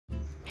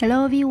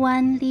Hello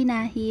everyone,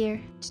 Lina here.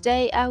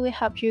 Today I will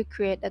help you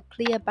create a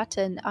clear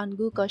button on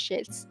Google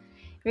Sheets.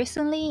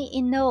 Recently,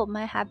 in all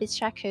my habit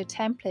tracker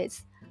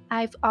templates,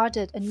 I've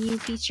added a new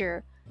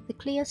feature, the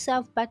Clear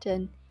Self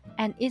button,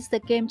 and it's the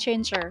game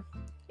changer.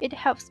 It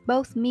helps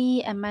both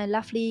me and my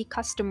lovely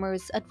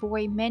customers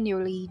avoid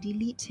manually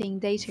deleting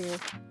data.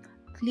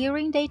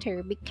 Clearing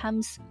data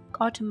becomes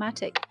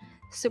automatic,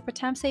 super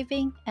time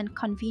saving, and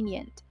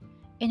convenient.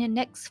 In the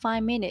next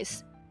 5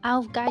 minutes,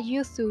 I'll guide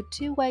you through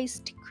two ways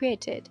to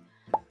create it,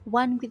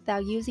 one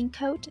without using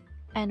code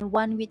and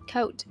one with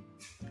code.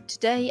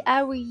 Today,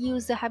 I will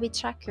use the habit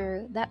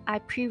tracker that I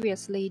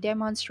previously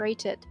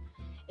demonstrated.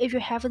 If you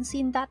haven't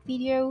seen that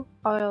video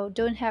or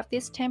don't have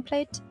this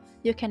template,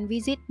 you can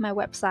visit my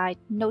website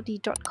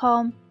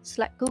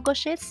noti.com/Google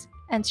Sheets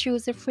and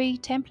choose a free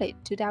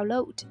template to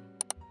download.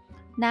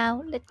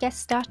 Now, let's get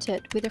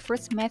started with the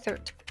first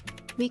method,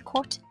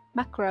 record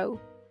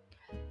macro.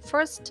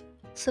 First,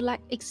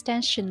 select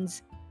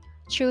extensions,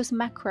 choose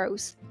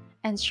macros,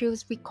 and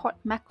choose record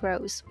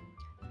macros.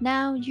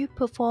 Now you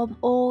perform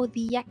all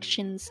the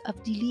actions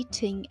of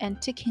deleting and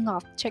ticking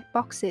off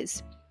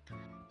checkboxes.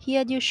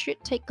 Here you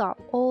should tick off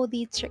all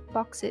the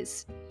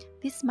checkboxes.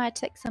 This might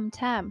take some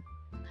time.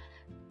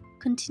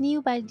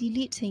 Continue by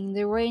deleting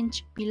the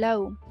range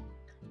below.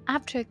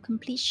 After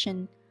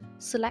completion,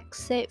 select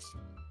Save.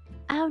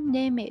 I'll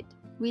name it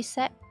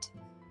Reset.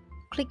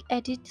 Click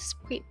Edit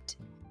Script.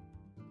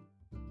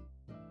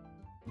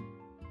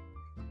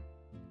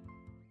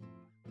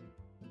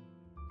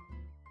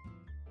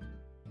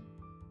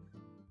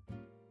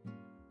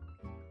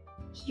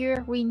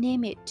 Here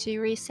rename it to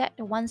Reset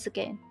once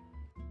again.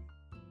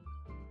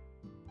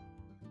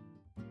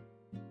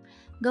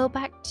 Go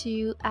back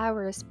to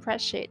our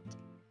spreadsheet.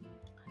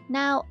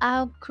 Now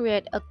I'll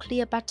create a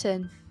clear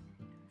button.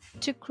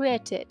 To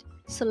create it,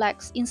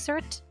 select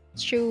Insert,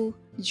 choose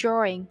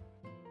Drawing,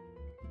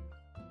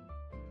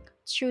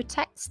 choose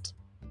Text.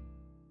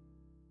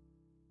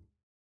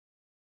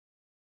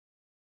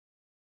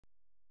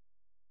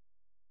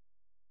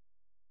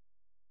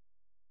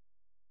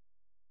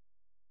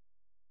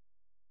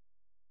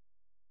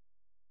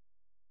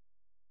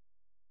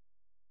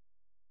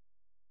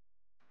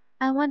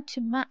 I want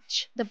to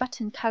match the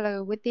button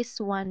color with this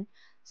one,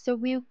 so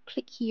we'll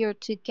click here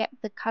to get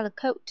the color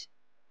code.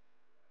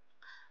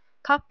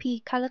 Copy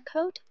color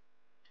code.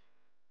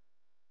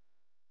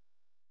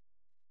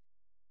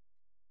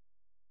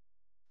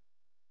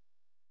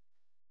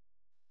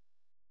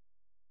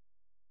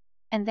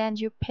 And then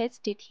you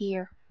paste it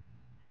here.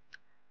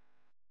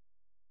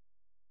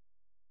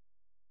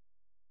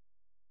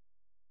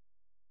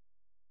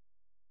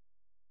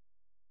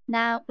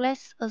 Now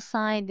let's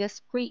assign the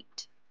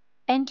script.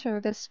 Enter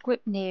the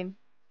script name.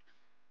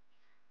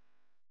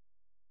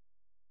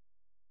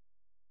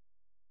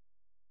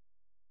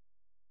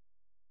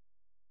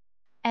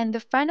 And the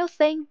final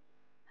thing,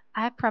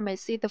 I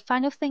promise you, the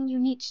final thing you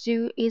need to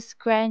do is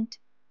grant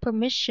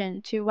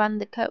permission to run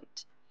the code.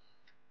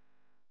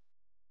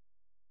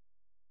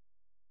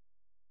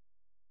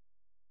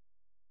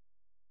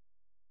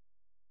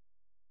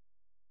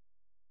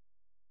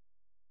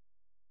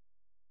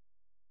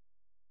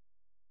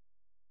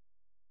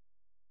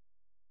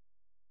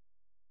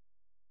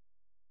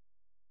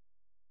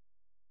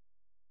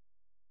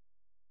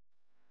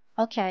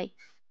 Okay,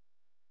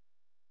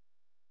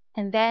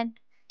 and then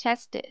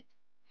test it.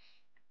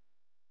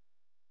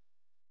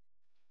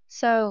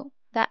 So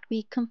that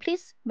we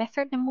complete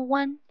method number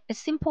one is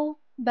simple,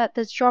 but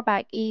the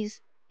drawback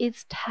is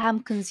it's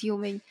time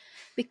consuming,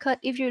 because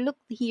if you look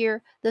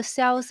here, the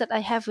cells that I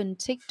haven't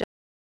ticked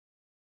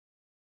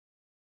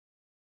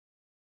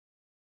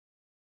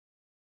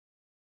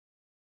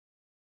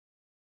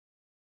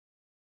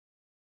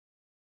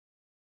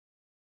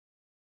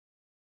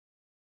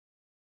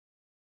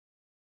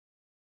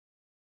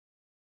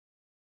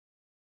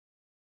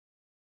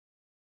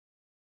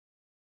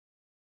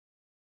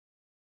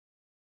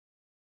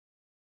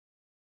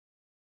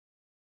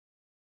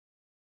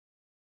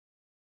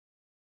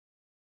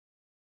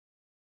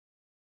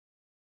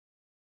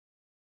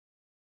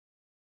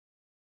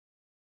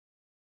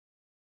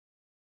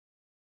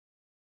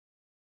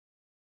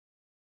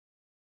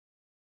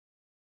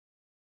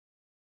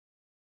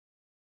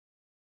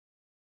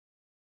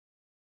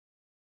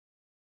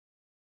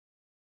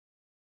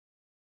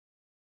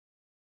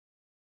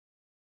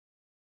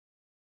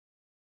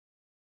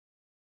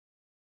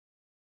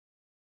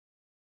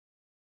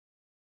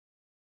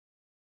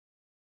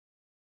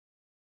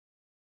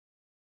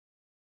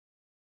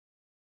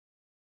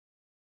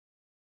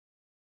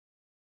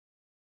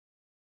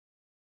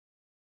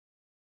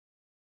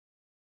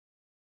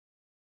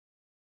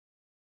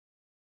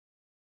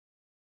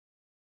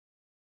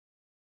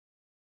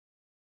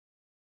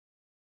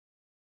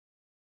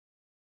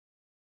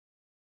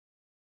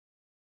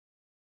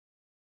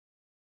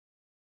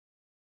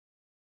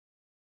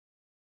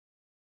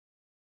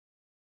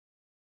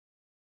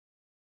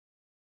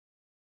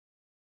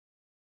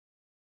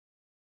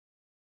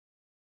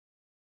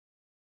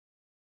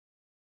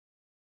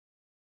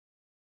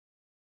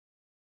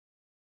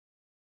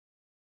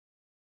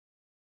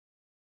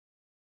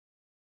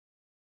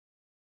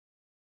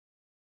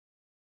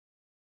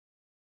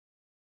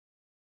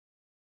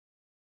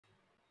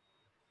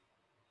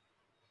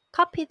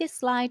Copy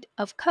this line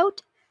of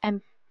code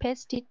and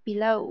paste it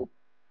below.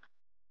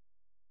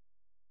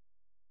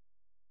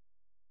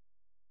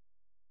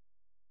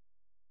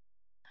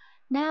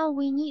 Now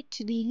we need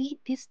to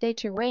delete this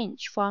data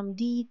range from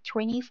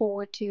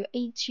D24 to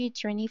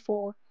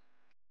HG24.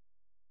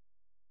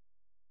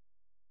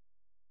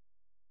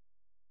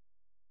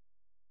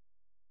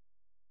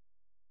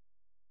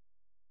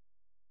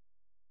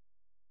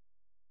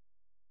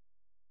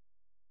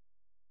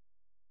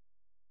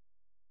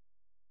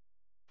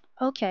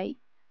 Okay,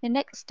 the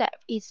next step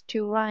is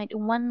to write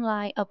one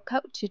line of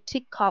code to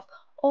tick off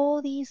all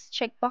these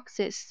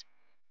checkboxes.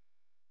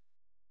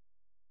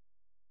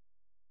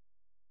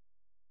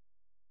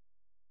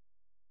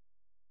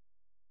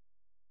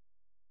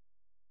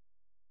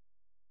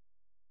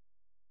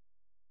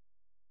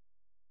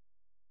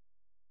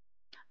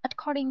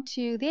 According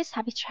to this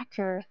habit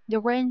tracker,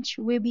 the range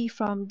will be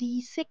from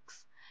D6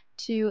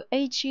 to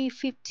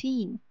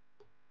AG15.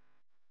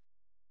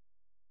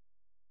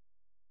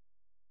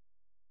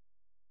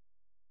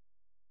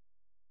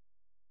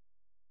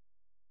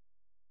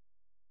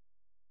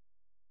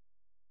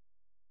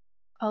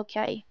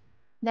 Okay,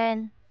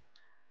 then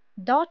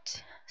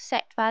dot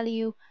set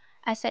value,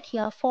 I set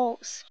here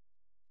false.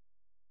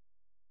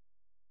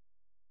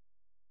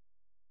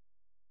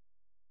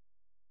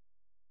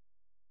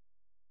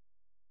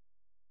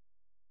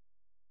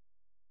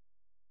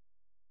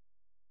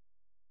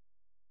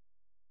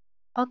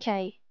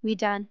 Okay, we're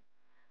done.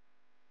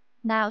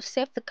 Now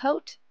save the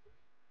code.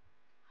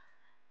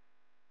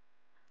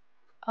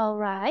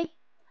 Alright,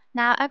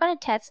 now I'm gonna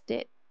test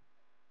it.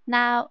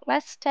 Now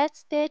let's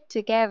test it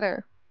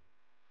together.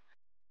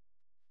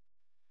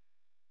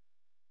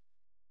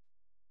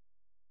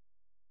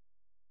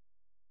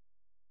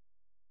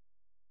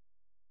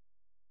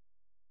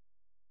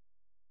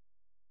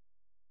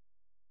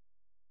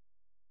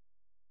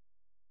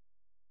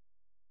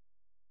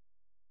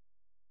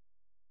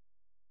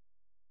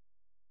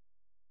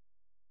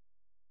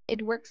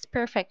 It works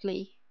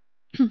perfectly.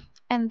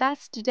 And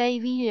that's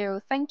today's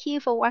video. Thank you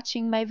for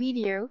watching my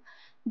video.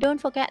 Don't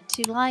forget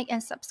to like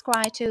and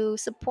subscribe to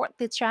support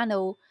the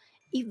channel.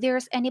 If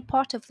there's any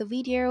part of the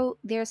video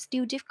that's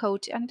still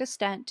difficult to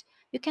understand,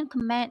 you can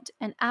comment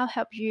and I'll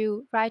help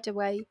you right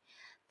away.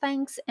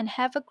 Thanks and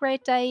have a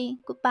great day.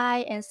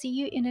 Goodbye and see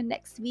you in the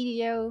next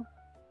video.